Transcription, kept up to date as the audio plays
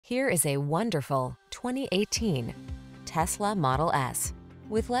Here is a wonderful 2018 Tesla Model S.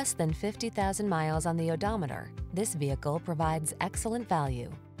 With less than 50,000 miles on the odometer, this vehicle provides excellent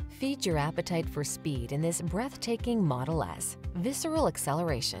value. Feed your appetite for speed in this breathtaking Model S. Visceral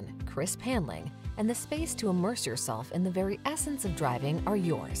acceleration, crisp handling, and the space to immerse yourself in the very essence of driving are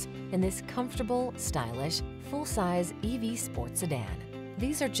yours in this comfortable, stylish, full-size EV sports sedan.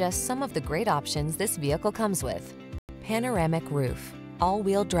 These are just some of the great options this vehicle comes with: panoramic roof,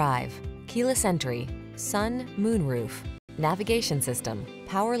 all-wheel drive, keyless entry, sun, moonroof, navigation system,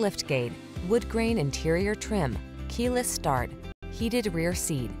 power liftgate, wood grain interior trim, keyless start, heated rear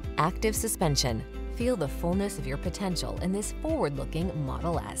seat, active suspension. Feel the fullness of your potential in this forward-looking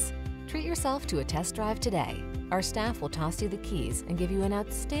Model S. Treat yourself to a test drive today. Our staff will toss you the keys and give you an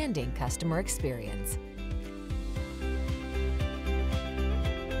outstanding customer experience.